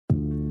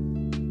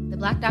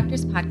Black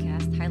Doctors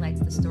podcast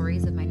highlights the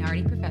stories of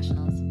minority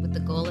professionals with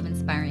the goal of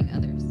inspiring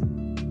others.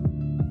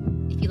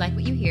 If you like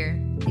what you hear,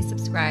 please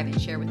subscribe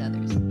and share with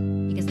others,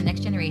 because the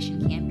next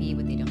generation can't be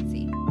what they don't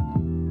see.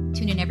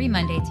 Tune in every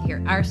Monday to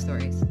hear our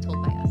stories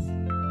told by us.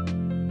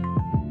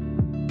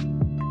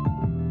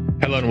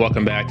 Hello and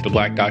welcome back to the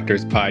Black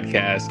Doctors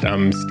podcast.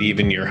 I'm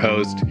Steven, your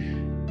host.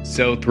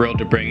 So thrilled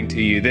to bring to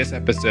you this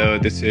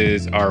episode. This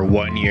is our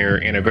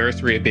 1-year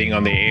anniversary of being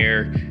on the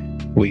air.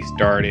 We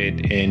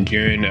started in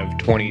June of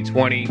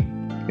 2020.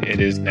 It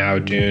is now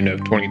June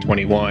of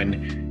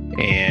 2021,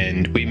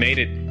 and we made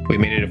it. We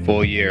made it a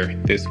full year.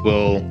 This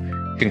will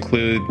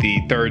conclude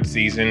the third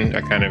season.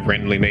 I kind of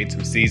randomly made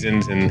some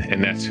seasons,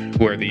 and that's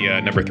where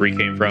the number 3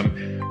 came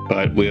from.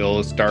 But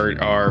we'll start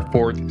our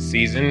 4th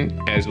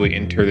season as we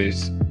enter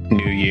this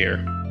new year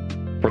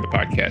for the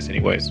podcast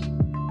anyways.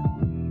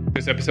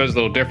 This episode is a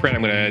little different.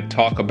 I'm going to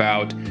talk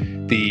about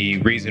the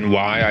reason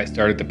why I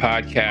started the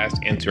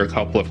podcast, answer a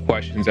couple of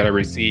questions that I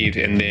received,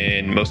 and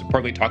then most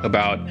importantly, talk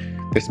about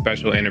the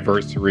special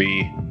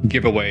anniversary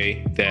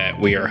giveaway that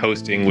we are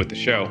hosting with the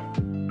show.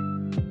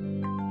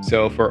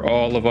 So for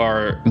all of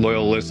our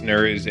loyal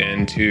listeners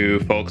and to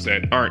folks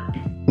that aren't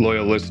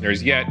loyal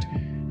listeners yet,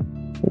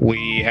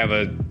 we have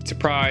a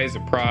surprise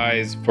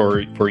prize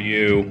for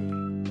you.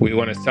 We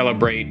want to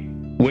celebrate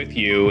with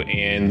you,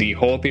 and the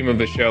whole theme of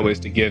the show is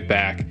to give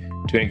back,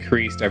 to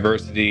increase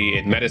diversity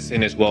in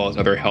medicine as well as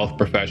other health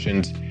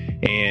professions.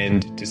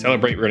 And to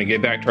celebrate, we're going to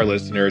give back to our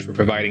listeners. We're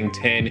providing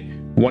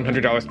 10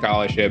 $100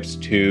 scholarships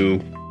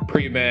to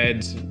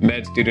pre-meds,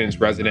 med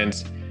students,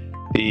 residents,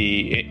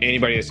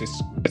 anybody that's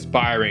just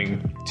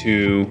aspiring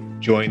to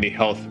join the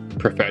health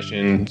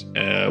professions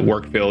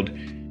work field.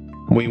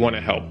 We want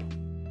to help.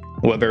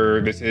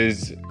 Whether this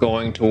is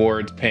going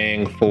towards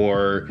paying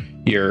for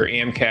your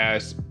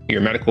AMCAS,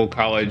 your medical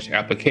college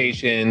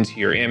applications,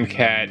 your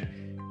MCAT,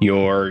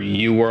 your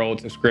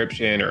UWorld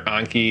subscription or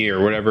Anki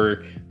or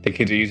whatever the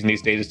kids are using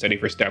these days to study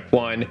for step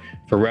 1.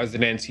 For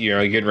residents,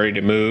 you're getting ready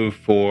to move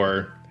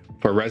for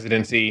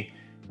residency.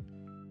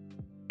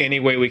 Any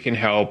way we can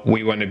help,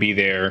 we want to be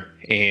there.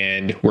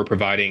 And we're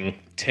providing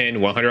 10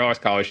 $100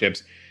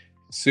 scholarships.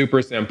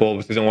 Super simple.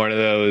 This isn't one of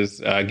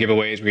those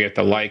giveaways where you have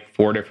to like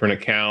 4 different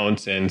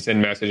accounts and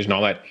send messages and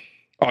all that.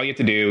 All you have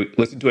to do,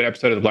 listen to an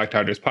episode of the Black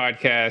Doctors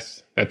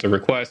podcast. That's a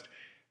request.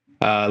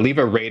 Leave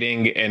a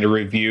rating and a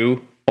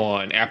review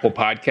on Apple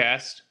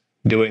Podcasts.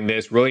 Doing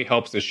this really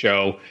helps the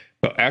show.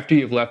 But after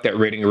you've left that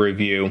rating or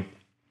review,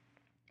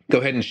 go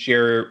ahead and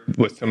share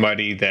with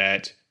somebody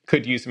that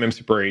could use some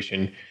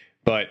inspiration.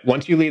 But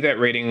once you leave that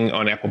rating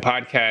on Apple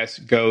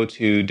Podcasts, go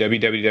to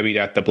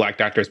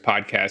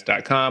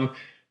www.theblackdoctorspodcast.com.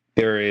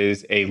 There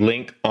is a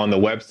link on the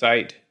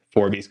website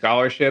for the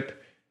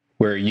scholarship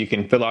where you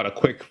can fill out a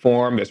quick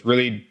form that's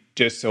really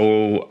just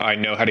so I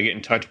know how to get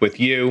in touch with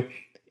you.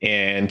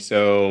 And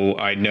so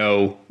I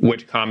know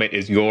which comment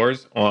is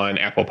yours on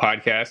Apple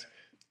Podcasts.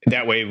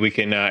 That way we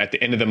can, at the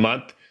end of the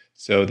month,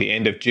 so the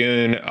end of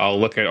June, I'll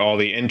look at all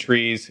the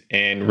entries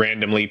and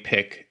randomly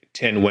pick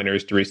 10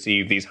 winners to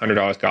receive these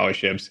 $100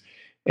 scholarships.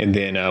 And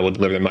then we'll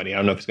deliver the money. I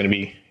don't know if it's going to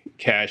be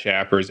Cash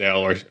App or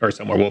Zelle or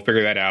somewhere. We'll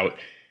figure that out.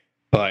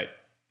 But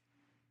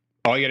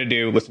all you got to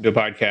do, listen to a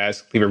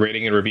podcast, leave a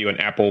rating and review on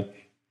Apple,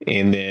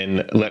 and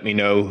then let me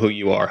know who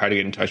you are, how to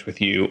get in touch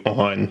with you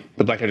on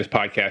the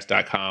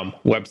blackdoctorspodcast.com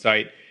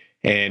website,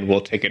 and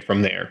we'll take it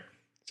from there.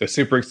 So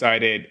super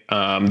excited.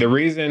 The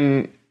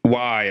reason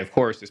why, of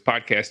course, this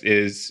podcast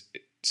is,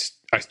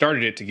 I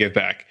started it to give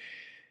back.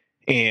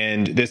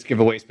 And this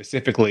giveaway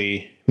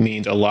specifically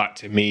means a lot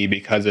to me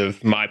because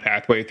of my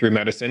pathway through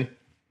medicine.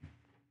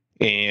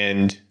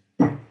 And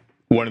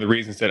one of the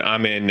reasons that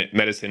I'm in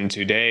medicine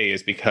today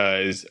is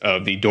because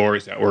of the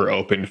doors that were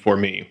opened for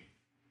me.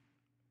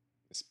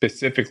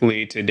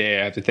 Specifically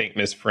today, I have to thank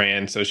Miss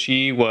Fran. So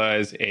she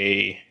was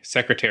a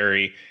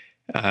secretary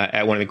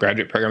at one of the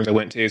graduate programs I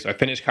went to. So I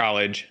finished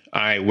college.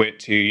 I went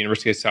to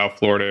University of South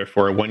Florida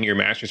for a 1-year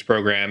master's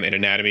program in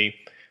anatomy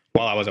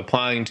while I was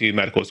applying to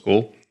medical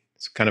school.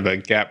 It's kind of a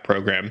gap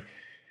program.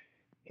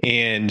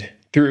 And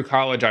through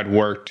college, I'd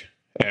worked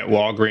at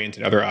Walgreens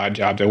and other odd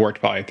jobs. I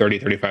worked probably 30,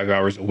 35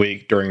 hours a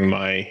week during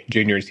my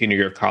junior and senior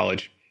year of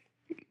college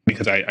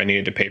because I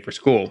needed to pay for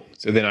school.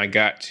 So then I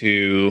got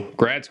to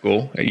grad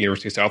school at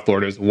University of South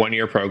Florida. It was a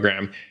 1-year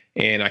program,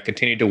 and I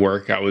continued to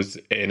work. I was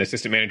an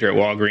assistant manager at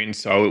Walgreens,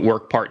 so I would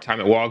work part-time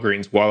at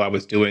Walgreens while I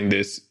was doing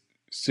this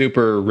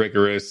super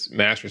rigorous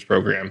master's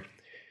program.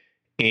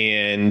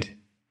 And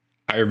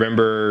I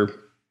remember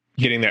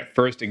getting that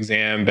first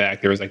exam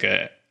back. There was like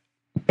a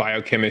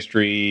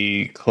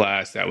biochemistry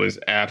class that was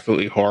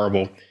absolutely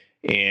horrible.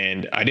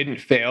 And I didn't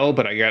fail,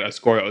 but I got a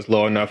score that was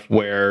low enough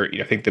where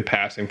I think the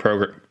passing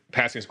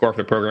score for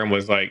the program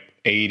was like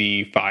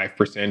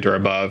 85% or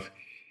above.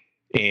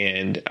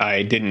 And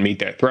I didn't meet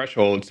that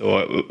threshold, so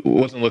it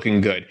wasn't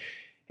looking good.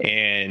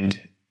 And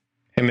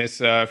Miss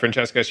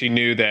Francesca, she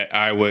knew that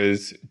I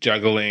was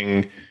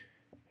juggling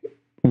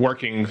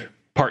working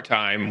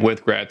part-time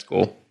with grad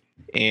school.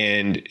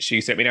 And she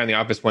sat me down in the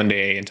office one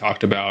day and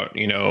talked about,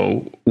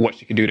 what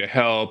she could do to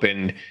help.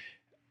 And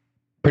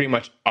pretty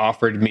much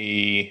offered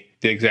me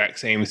the exact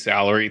same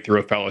salary through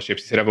a fellowship.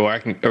 She said, "Oh,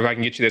 if I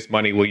can get you this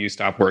money, will you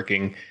stop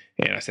working?"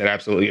 And I said,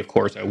 "Absolutely, of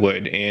course I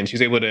would." And she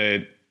was able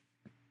to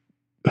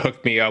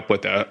hook me up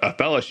with a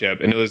fellowship,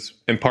 and it was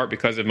in part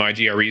because of my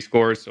GRE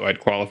scores. So I'd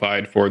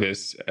qualified for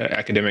this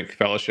academic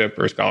fellowship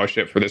or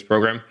scholarship for this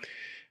program.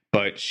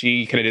 But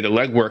she kind of did the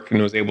legwork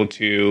and was able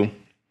to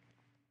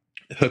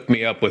hook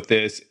me up with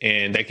this,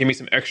 and that gave me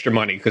some extra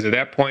money because at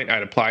that point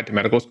I'd applied to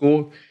medical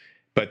school,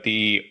 but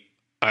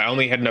I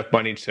only had enough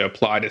money to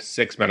apply to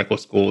 6 medical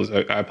schools.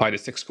 I applied to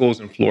 6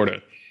 schools in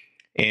Florida,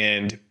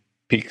 and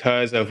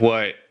because of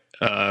what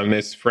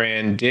Miss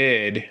Fran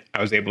did,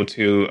 I was able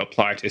to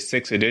apply to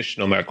 6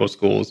 additional medical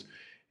schools.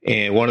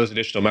 And one of those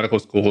additional medical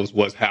schools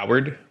was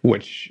Howard,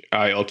 which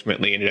I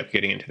ultimately ended up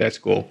getting into that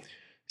school.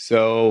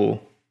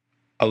 So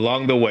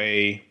along the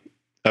way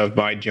of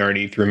my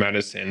journey through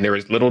medicine, there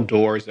was little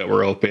doors that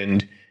were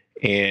opened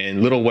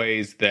and little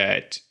ways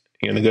that,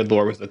 the good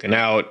Lord was looking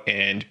out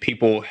and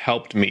people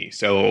helped me.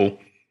 So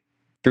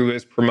through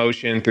this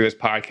promotion, through this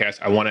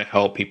podcast, I want to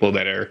help people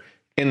that are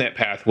in that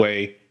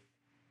pathway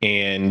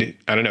and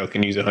I don't know,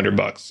 can use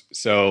 $100.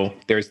 So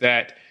there's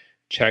that.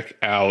 Check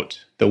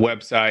out the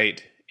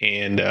website.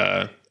 And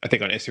I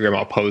think on Instagram,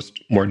 I'll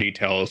post more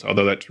details,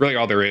 although that's really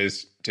all there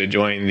is to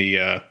join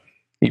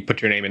you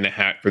put your name in the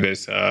hat for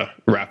this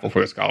raffle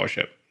for the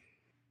scholarship.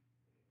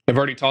 I've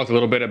already talked a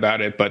little bit about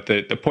it, but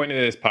the point of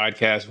this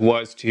podcast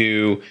was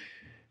to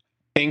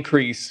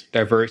increase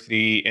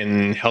diversity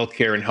in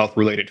healthcare and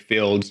health-related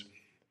fields.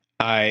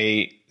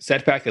 I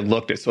sat back and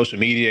looked at social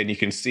media, and you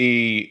can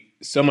see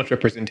so much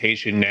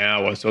representation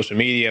now on social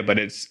media, but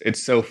it's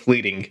so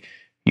fleeting.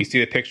 You see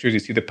the pictures, you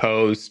see the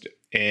post,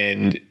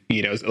 and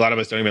a lot of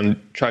us don't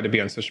even try to be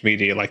on social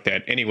media like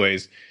that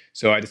anyways.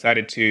 So I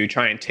decided to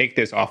try and take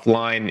this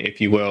offline, if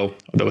you will,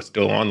 although it's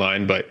still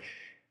online. But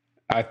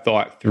I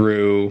thought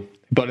through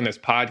building this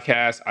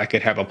podcast, I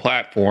could have a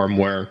platform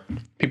where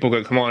people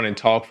could come on and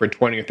talk for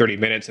 20 or 30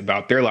 minutes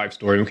about their life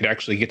story. We could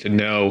actually get to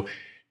know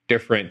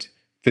different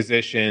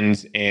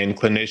physicians and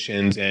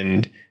clinicians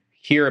and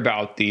hear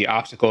about the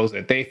obstacles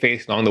that they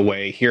face along the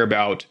way, hear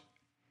about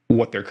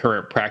what their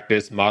current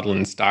practice model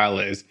and style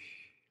is.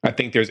 I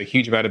think there's a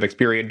huge amount of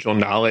experiential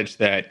knowledge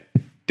that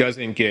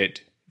doesn't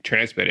get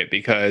transmitted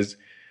because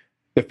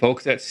the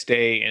folks that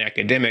stay in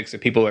academics, the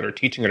people that are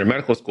teaching at a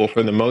medical school,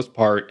 for the most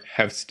part,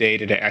 have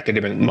stayed in an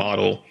academic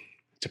model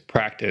to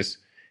practice.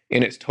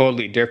 And it's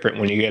totally different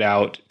when you get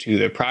out to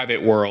the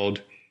private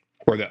world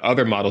or the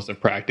other models of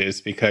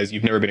practice because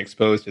you've never been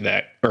exposed to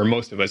that, or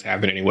most of us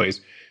haven't anyways.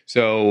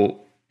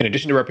 So in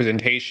addition to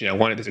representation, I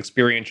wanted this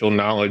experiential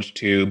knowledge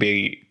to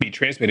be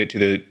transmitted to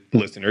the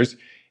listeners.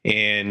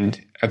 And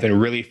I've been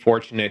really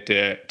fortunate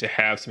to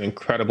have some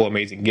incredible,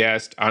 amazing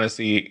guests.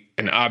 Honestly,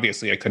 and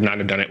obviously, I could not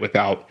have done it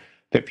without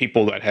the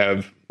people that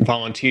have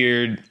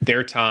volunteered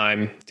their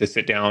time to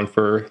sit down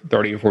for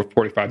 30 or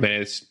 45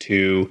 minutes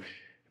to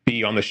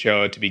be on the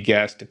show, to be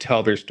guests, to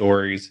tell their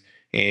stories.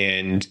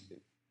 And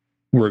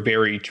we're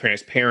very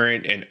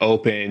transparent and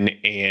open.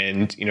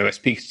 And, it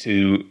speaks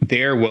to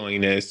their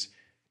willingness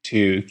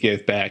to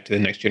give back to the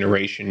next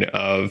generation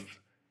of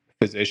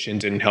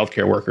physicians and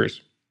healthcare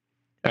workers.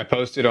 I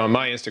posted on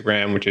my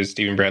Instagram, which is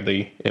Stephen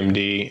Bradley,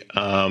 MD,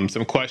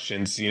 some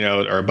questions,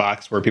 or a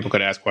box where people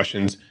could ask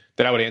questions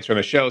that I would answer on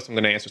the show. So I'm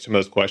going to answer some of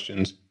those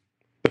questions.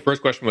 The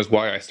first question was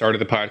why I started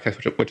the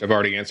podcast, which I've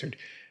already answered.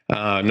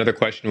 Another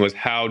question was,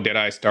 how did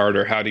I start,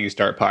 or how do you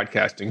start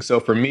podcasting? So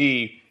for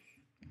me,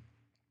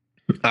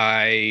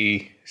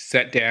 I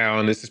sat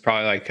down, this is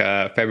probably like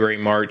February,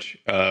 March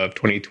of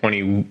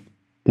 2020,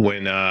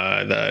 when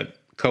the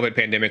COVID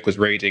pandemic was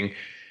raging.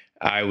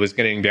 I was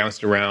getting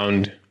bounced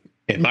around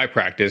in my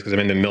practice because I'm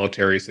in the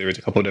military. So there was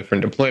a couple of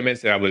different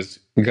deployments that I was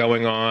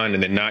going on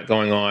and then not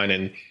going on.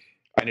 And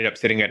I ended up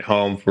sitting at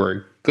home for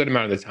a good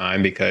amount of the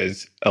time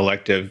because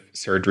elective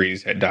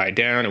surgeries had died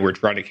down and we're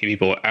trying to keep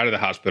people out of the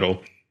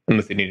hospital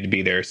unless they needed to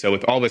be there. So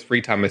with all this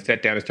free time, I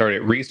sat down and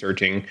started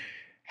researching,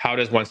 how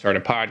does one start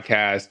a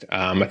podcast?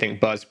 I think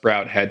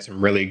Buzzsprout had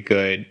some really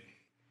good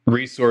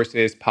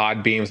resources.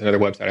 Podbeam is another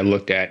website I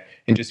looked at,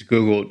 and just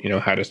Googled,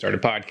 how to start a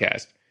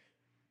podcast.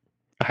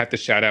 I have to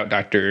shout out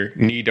Dr.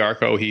 Nee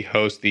Darko. He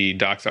hosts the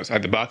Docs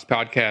Outside the Box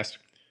podcast.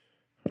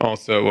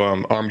 Also,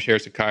 Armchair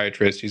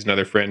Psychiatrist. He's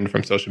another friend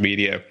from social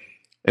media.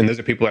 And those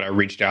are people that I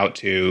reached out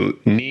to.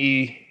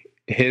 Nee,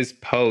 his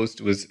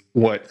post was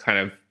what kind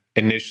of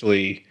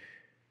initially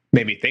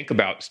made me think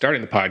about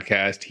starting the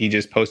podcast. He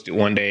just posted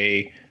one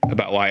day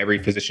about why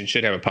every physician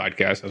should have a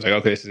podcast. I was like,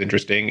 okay, this is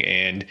interesting.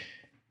 And,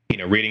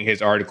 reading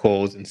his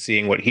articles and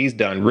seeing what he's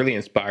done really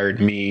inspired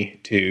me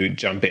to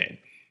jump in.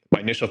 My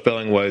initial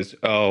feeling was,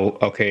 oh,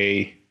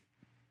 okay,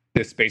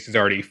 this space is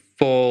already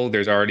full.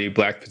 There's already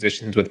Black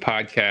physicians with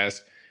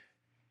podcasts.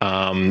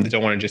 I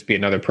don't want to just be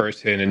another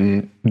person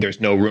and there's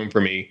no room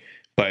for me.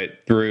 But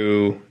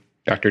through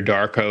Dr.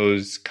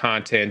 Darko's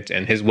content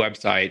and his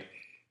website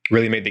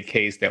really made the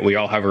case that we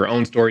all have our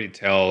own story to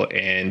tell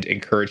and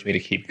encouraged me to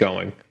keep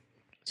going.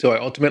 So I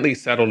ultimately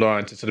settled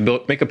on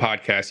to make a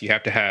podcast. You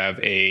have to have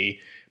a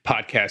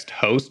podcast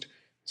host.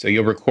 So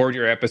you'll record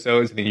your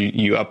episodes and then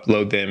you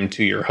upload them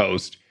to your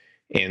host.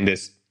 And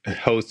this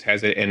host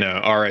has it in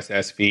a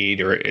RSS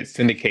feed, or it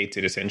syndicates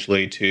it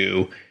essentially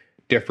to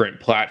different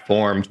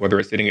platforms, whether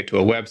it's sending it to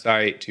a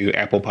website, to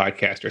Apple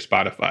Podcast or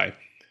Spotify.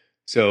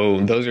 So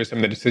those are some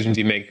of the decisions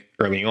you make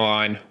early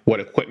on. What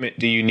equipment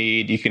do you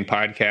need? You can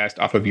podcast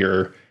off of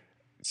your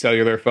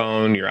cellular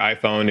phone, your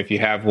iPhone, if you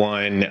have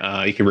one.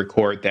 You can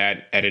record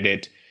that, edit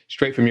it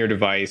straight from your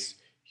device.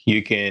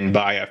 You can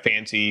buy a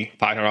fancy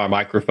 $500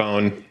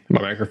 microphone.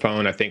 My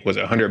microphone, I think, was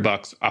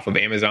 $100 off of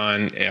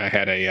Amazon. I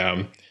had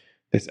a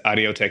this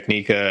Audio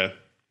Technica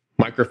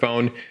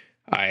microphone.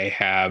 I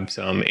have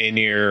some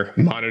in-ear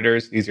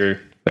monitors.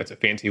 That's a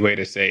fancy way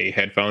to say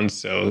headphones.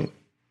 So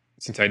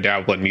since I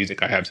dabble in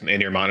music, I have some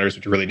in-ear monitors,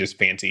 which are really just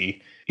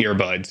fancy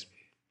earbuds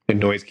and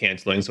noise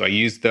canceling. So I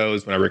use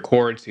those when I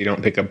record so you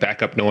don't pick up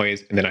backup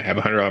noise. And then I have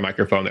a $100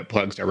 microphone that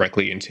plugs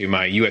directly into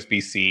my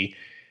USB-C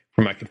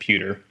from my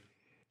computer.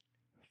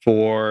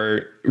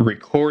 For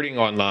recording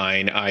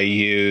online,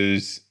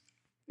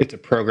 it's a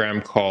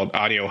program called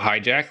Audio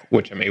Hijack,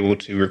 which I'm able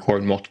to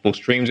record multiple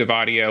streams of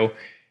audio.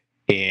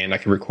 And I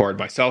can record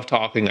myself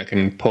talking. I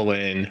can pull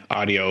in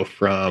audio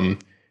from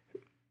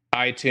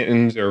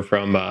iTunes or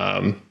from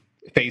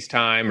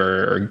FaceTime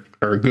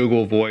or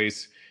Google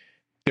Voice,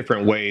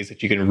 different ways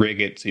that you can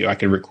rig it so I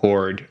can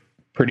record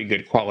pretty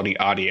good quality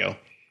audio.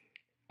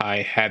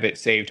 I have it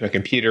saved to my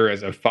computer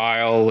as a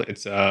file.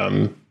 It's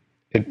coming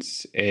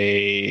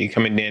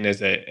in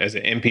as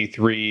an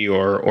MP3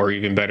 or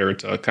even better,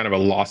 it's a kind of a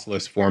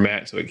lossless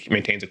format, so it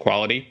maintains a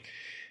quality.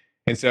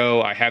 And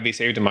so I have these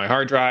saved in my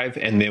hard drive,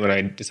 and then when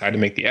I decide to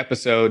make the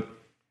episode,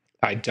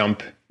 I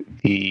dump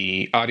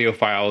the audio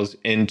files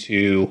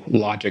into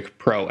Logic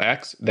Pro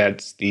X.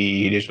 That's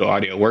the digital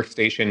audio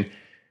workstation.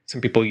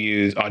 Some people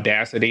use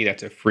Audacity.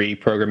 That's a free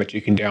program that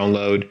you can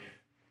download.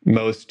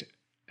 Most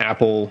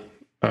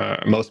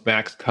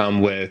Macs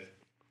come with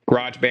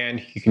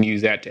GarageBand. You can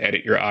use that to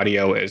edit your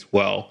audio as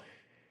well.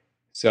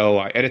 So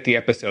I edit the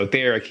episode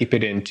there. I keep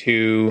it in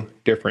 2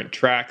 different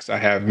tracks. I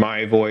have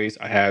my voice,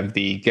 I have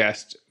the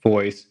guest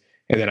voice,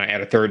 and then I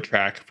add a 3rd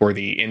track for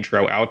the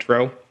intro,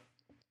 outro.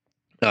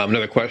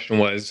 Another question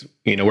was,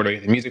 where do I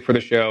get the music for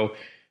the show?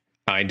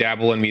 I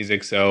dabble in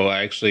music, so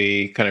I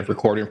actually kind of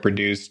recorded and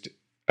produced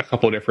a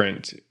couple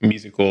different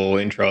musical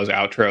intros,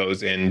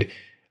 outros, and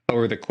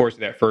over the course of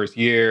that first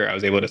year, I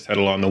was able to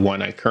settle on the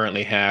one I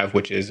currently have,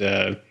 which is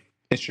a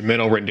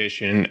instrumental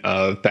rendition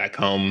of Back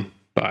Home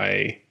by,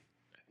 I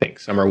think,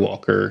 Summer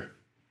Walker.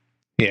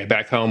 Yeah,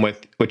 Back Home,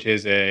 which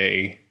is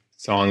a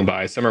song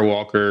by Summer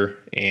Walker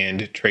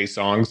and Trey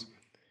Songz.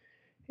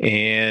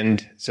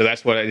 And so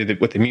that's what I did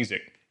with the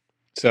music.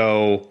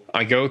 So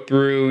I go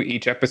through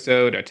each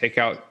episode. I take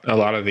out a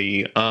lot of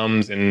the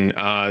ums and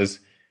ahs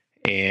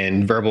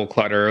and verbal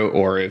clutter,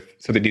 or if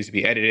something needs to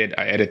be edited,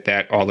 I edit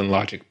that all in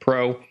Logic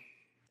Pro.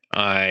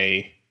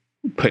 I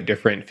put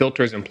different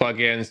filters and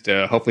plugins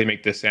to hopefully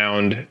make the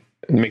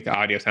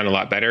audio sound a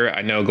lot better.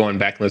 I know going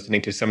back and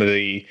listening to some of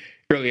the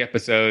early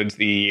episodes,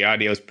 the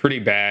audio is pretty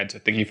bad, so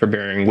thank you for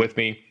bearing with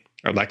me.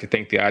 I'd like to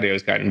think the audio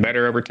has gotten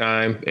better over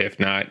time. If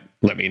not,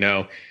 let me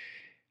know.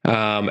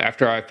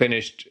 After I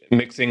finished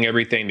mixing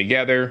everything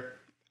together,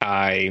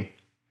 I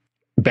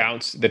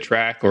bounce the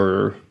track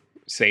or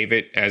save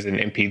it as an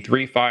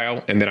MP3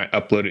 file, and then I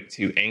upload it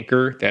to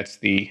Anchor. That's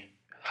the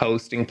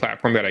hosting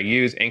platform that I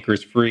use. Anchor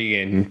is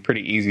free and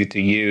pretty easy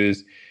to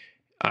use.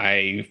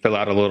 I fill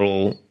out a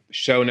little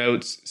show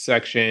notes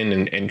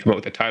section and come up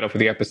with a title for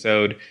the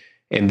episode,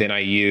 and then I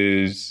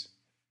use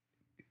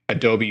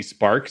Adobe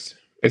Sparks.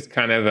 It's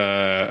kind of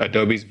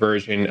Adobe's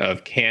version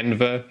of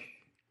Canva.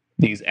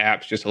 These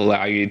apps just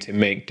allow you to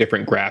make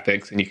different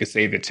graphics, and you can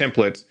save the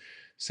templates,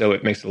 so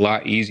it makes it a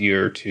lot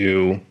easier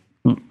to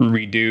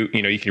redo.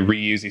 You can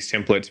reuse these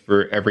templates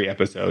for every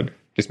episode.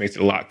 Just makes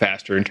it a lot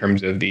faster in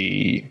terms of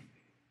the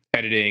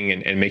editing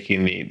and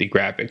making the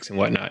graphics and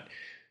whatnot.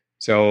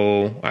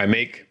 So I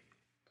make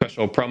a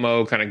special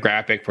promo kind of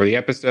graphic for the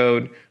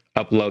episode,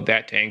 upload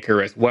that to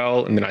Anchor as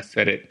well, and then I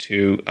set it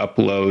to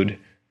upload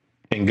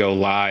and go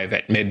live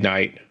at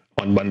midnight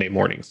on Monday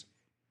mornings.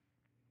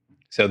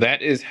 So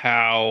that is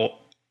how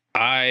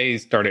I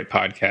started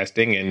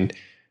podcasting, and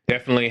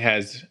definitely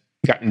has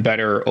gotten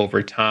better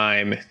over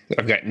time.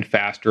 I've gotten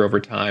faster over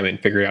time and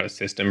figured out a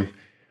system.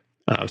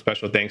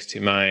 Special thanks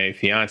to my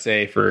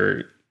fiance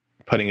for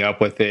putting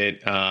up with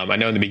it. I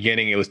know in the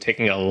beginning it was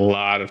taking a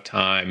lot of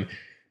time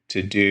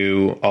to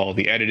do all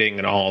the editing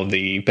and all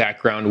the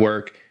background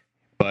work,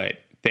 but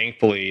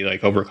thankfully,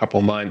 over a couple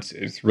months,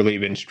 it's really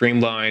been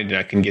streamlined and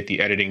I can get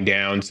the editing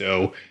down.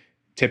 So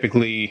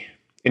typically,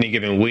 any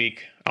given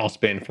week, I'll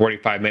spend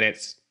 45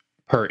 minutes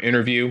per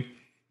interview,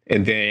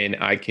 and then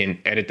I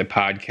can edit the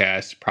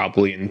podcast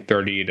probably in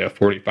 30 to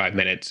 45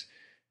 minutes.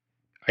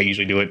 I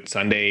usually do it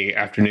Sunday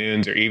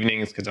afternoons or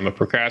evenings because I'm a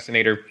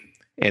procrastinator,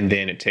 and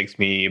then it takes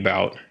me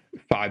about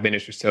 5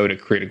 minutes or so to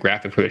create a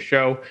graphic for the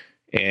show,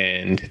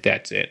 and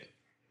that's it.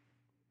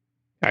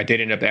 I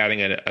did end up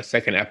adding a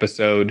second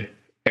episode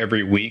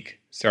every week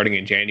starting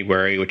in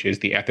January, which is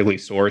the Ethically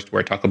Sourced,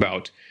 where I talk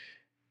about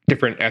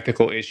different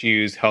ethical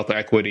issues, health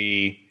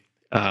equity,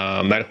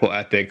 medical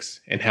ethics,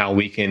 and how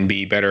we can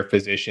be better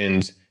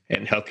physicians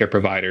and healthcare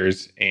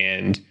providers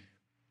and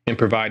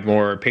provide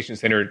more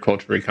patient-centered,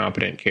 culturally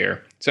competent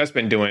care. So that's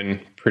been doing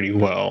pretty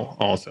well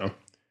also.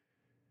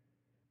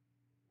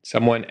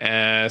 Someone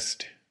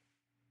asked,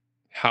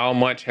 how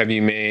much have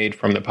you made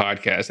from the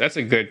podcast? That's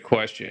a good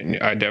question.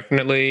 I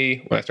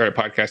definitely, when I started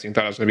podcasting,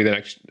 thought I was going to be the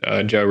next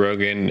Joe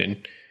Rogan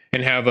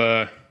and have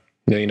a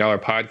 $1 million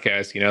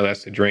podcast.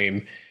 That's the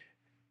dream.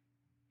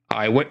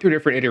 I went through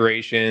different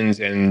iterations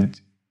and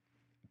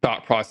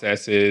thought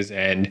processes,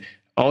 and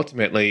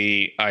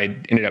ultimately I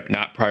ended up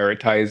not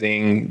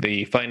prioritizing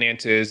the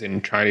finances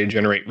and trying to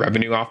generate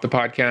revenue off the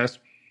podcast.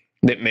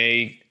 That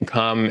may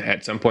come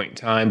at some point in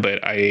time, but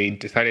I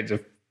decided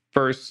to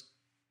first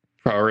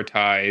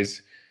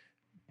prioritize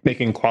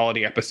making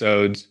quality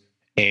episodes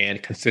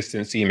and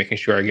consistency, making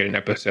sure I get an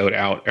episode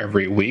out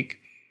every week.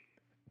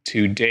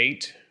 To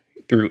date,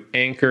 through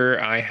Anchor,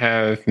 I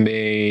have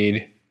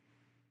made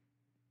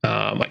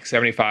like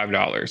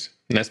 $75.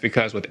 And that's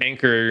because with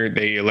Anchor,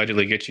 they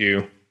allegedly get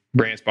you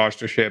brand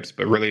sponsorships,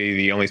 but really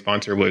the only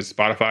sponsor was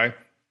Spotify,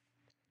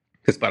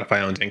 because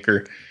Spotify owns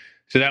Anchor.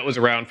 So that was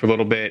around for a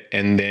little bit.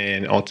 And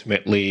then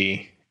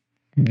ultimately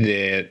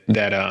that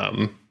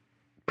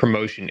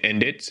promotion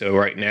ended. So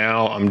right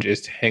now I'm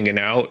just hanging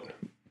out,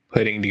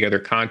 putting together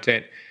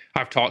content.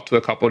 I've talked to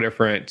a couple of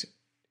different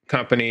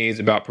companies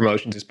about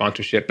promotions and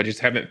sponsorship, but just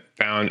haven't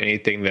found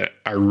anything that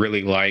I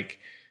really like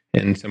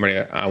and somebody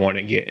I want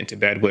to get into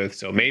bed with.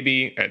 So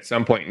maybe at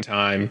some point in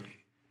time,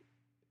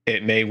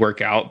 it may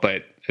work out,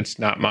 but it's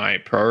not my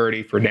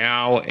priority for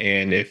now.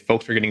 And if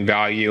folks are getting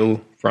value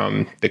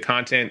from the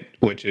content,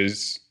 which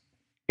is,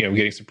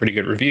 getting some pretty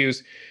good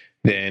reviews,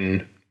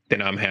 then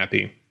I'm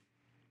happy.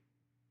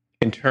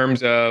 In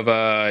terms of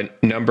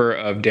number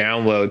of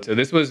downloads, so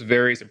this was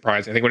very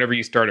surprising. I think whenever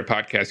you start a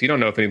podcast, you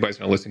don't know if anybody's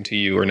going to listen to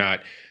you or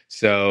not.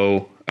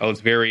 So I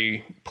was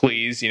very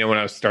pleased, when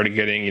I started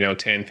getting,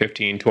 10,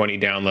 15, 20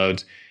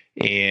 downloads,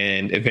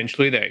 and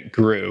eventually that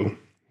grew.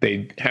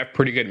 They have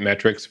pretty good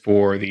metrics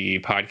for the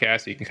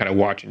podcast, so you can kind of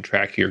watch and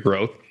track your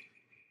growth.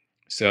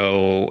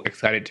 So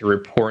excited to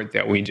report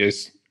that we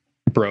just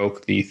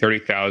broke the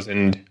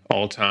 30,000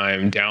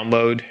 all-time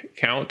download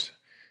count.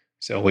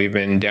 So we've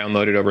been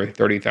downloaded over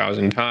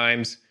 30,000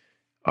 times.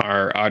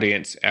 Our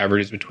audience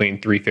averages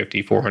between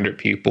 350, 400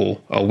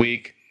 people a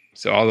week.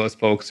 So all those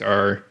folks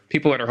are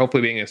people that are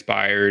hopefully being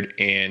inspired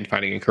and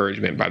finding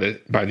encouragement by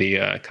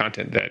the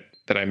content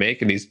that I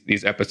make in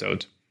these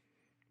episodes.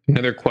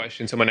 Another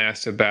question someone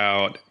asked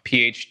about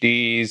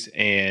PhDs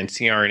and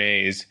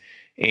CRNAs.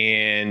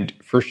 And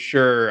for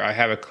sure, I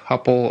have a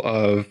couple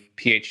of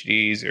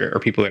PhDs or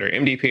people that are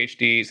MD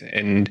PhDs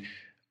and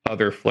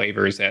other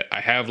flavors that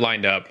I have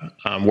lined up.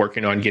 I'm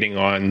working on getting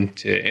on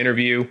to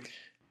interview.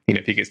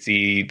 If you could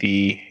see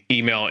the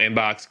email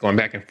inbox going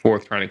back and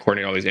forth, trying to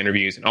coordinate all these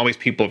interviews, and all these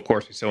people, of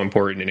course, are so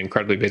important and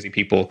incredibly busy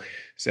people.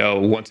 So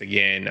once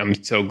again,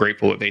 I'm so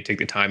grateful that they take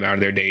the time out of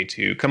their day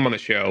to come on the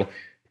show.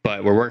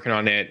 But we're working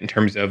on it in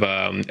terms of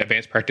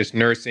advanced practice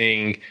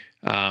nursing.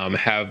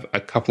 Have a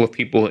couple of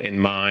people in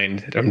mind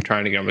that I'm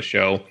trying to get on the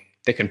show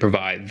that can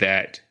provide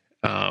that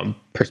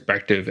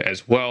perspective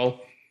as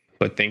well.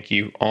 But thank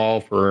you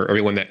all for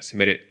everyone that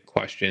submitted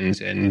questions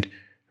and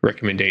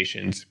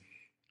recommendations.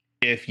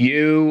 If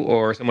you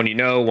or someone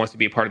wants to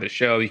be a part of the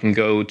show, you can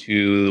go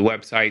to the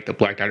website,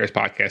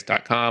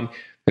 theblackdoctorspodcast.com.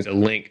 There's a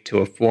link to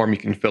a form you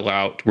can fill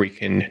out where you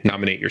can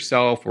nominate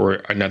yourself or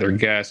another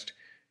guest,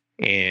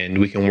 and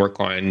we can work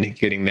on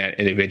getting that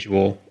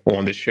individual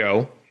on the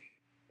show.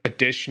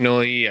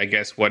 Additionally, I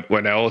guess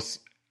what else?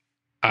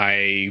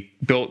 I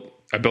built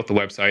the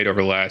website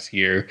over the last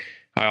year.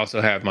 I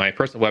also have my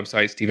personal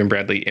website,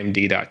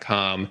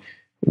 StephenBradleyMD.com,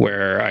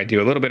 where I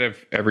do a little bit of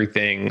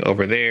everything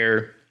over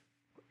there,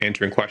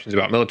 answering questions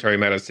about military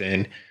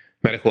medicine,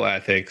 medical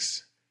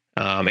ethics,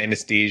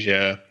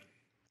 anesthesia.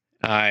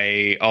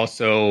 I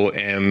also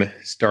am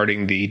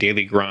starting the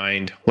Daily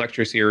Grind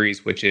lecture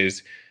series, which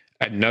is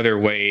another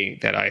way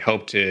that I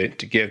hope to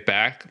give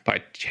back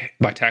by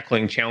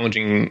tackling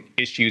challenging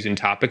issues and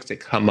topics that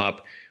come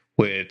up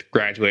with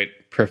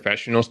graduate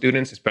professional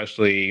students,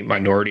 especially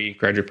minority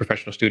graduate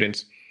professional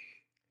students.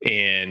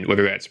 And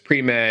whether that's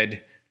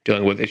pre-med,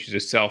 dealing with issues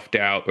of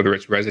self-doubt, whether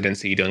it's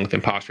residency, dealing with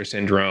imposter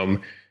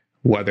syndrome,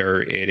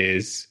 whether it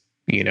is,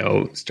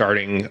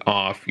 starting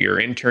off your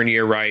intern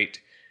year right,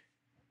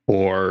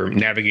 or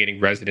navigating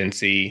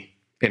residency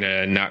in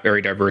a not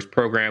very diverse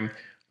program.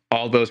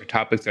 All those are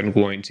topics that I'm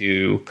going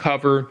to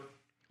cover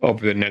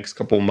over the next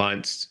couple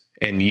months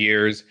and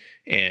years,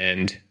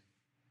 and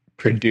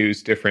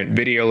produce different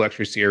video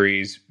lecture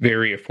series,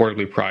 very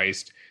affordably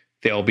priced.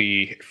 They'll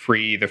be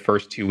free the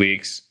first 2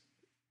 weeks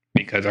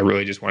because I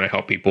really just want to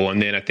help people.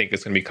 And then I think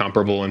it's going to be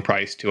comparable in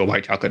price to a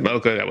white chocolate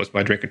mocha. That was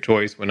my drink of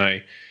choice when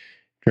I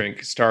drink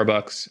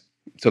Starbucks.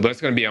 So that's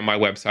going to be on my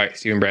website,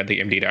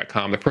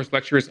 StephenBradleyMD.com. The first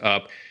lecture is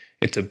up.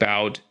 It's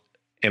about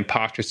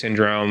imposter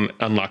syndrome,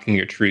 unlocking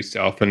your true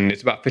self. And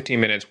it's about 15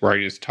 minutes where I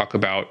just talk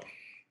about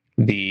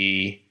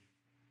the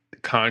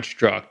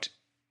construct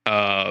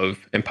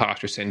of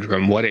imposter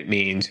syndrome, what it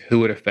means,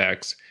 who it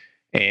affects,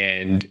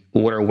 and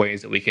what are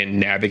ways that we can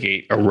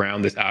navigate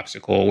around this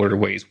obstacle, what are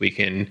ways we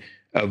can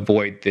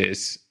avoid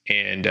this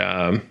and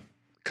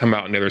come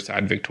out on the other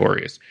side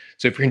victorious.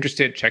 So if you're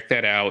interested, check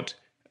that out.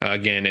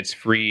 Again, it's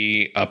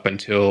free up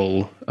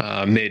until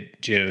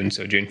mid-June,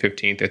 so June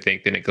 15th, I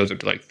think. Then it goes up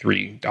to like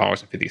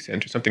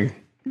 $3.50 or something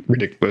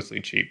ridiculously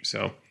cheap.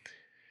 So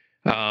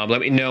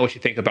let me know what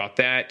you think about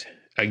that.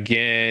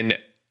 Again,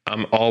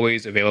 I'm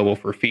always available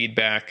for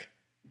feedback.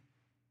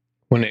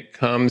 When it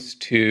comes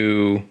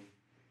to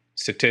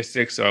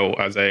statistics, so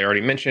as I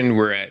already mentioned,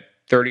 we're at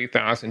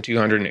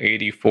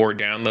 30,284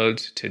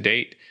 downloads to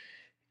date,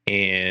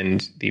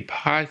 and the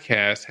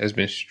podcast has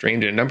been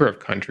streamed in a number of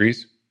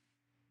countries.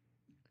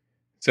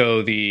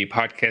 So the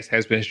podcast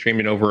has been streamed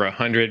in over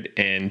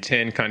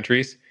 110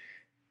 countries.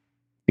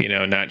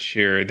 Not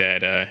sure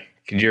that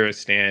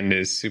Kyrgyzstan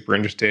is super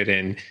interested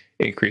in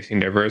increasing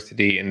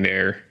diversity in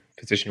their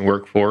physician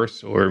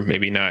workforce, or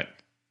maybe not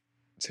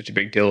such a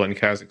big deal in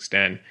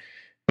Kazakhstan.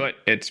 But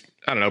it's,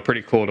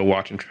 pretty cool to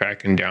watch and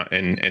track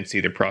and see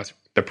the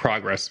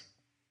progress.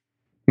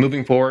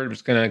 Moving forward, I'm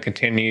just going to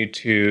continue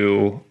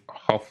to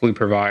hopefully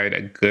provide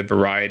a good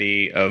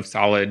variety of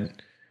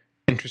solid,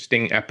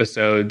 interesting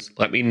episodes.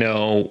 Let me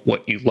know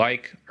what you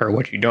like or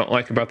what you don't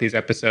like about these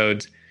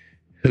episodes.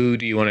 Who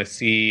do you want to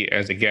see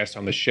as a guest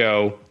on the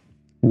show?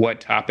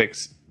 What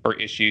topics or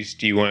issues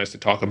do you want us to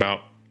talk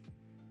about?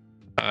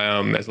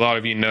 As a lot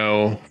of you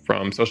know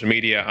from social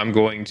media, I'm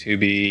going to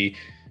be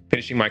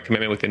finishing my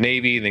commitment with the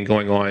Navy, then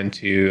going on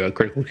to a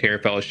critical care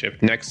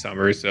fellowship next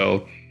summer.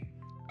 So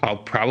I'll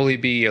probably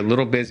be a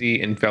little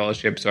busy in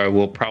fellowship. So I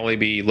will probably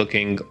be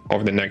looking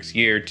over the next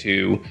year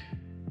to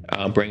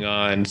bring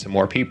on some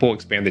more people,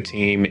 expand the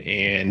team,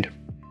 and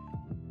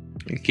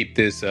keep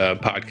this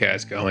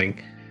podcast going.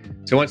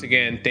 So once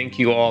again, thank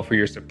you all for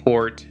your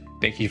support.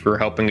 Thank you for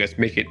helping us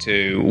make it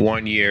to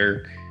 1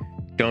 year.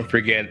 Don't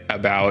forget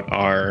about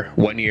our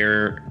 1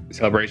 year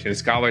celebration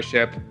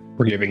scholarship.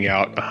 We're giving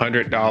out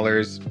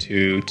 $100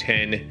 to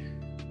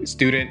 10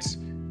 students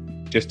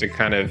just to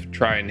kind of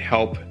try and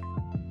help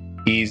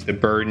ease the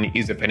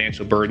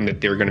financial burden that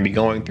they're going to be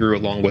going through,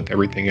 along with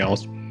everything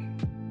else.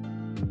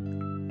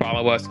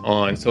 Follow us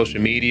on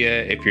social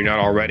media if you're not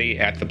already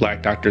at the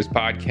Black Doctors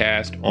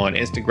Podcast on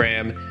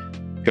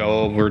Instagram.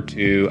 Go over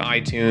to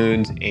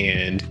iTunes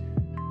and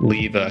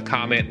leave a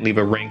comment, leave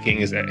a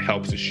ranking, as that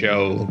helps the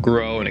show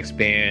grow and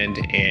expand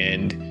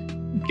and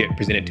get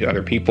presented to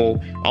other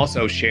people.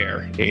 Also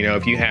share.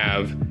 If you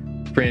have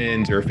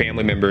friends or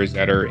family members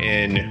that are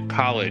in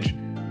college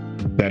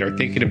that are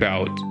thinking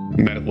about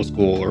medical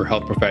school or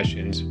health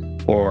professions,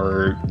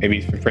 or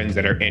maybe friends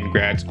that are in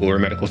grad school or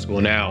medical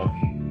school now,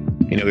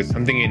 there's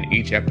something in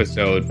each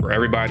episode for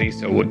everybody.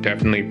 So we'll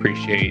definitely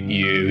appreciate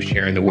you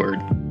sharing the word.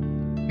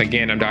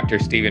 Again, I'm Dr.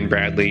 Stephen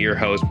Bradley, your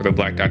host for the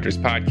Black Doctors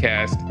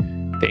Podcast.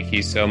 Thank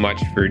you so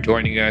much for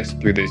joining us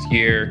through this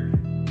year,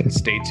 and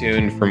stay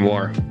tuned for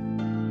more.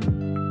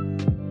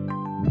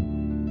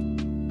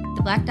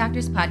 The Black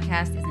Doctors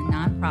Podcast is a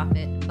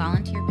nonprofit,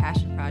 volunteer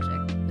passion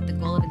project with the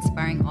goal of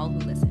inspiring all who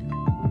listen.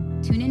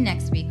 Tune in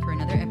next week for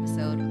another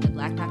episode of the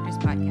Black Doctors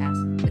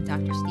Podcast with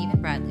Dr. Stephen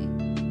Bradley,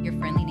 your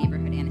friendly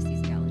neighborhood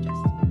anesthesiologist.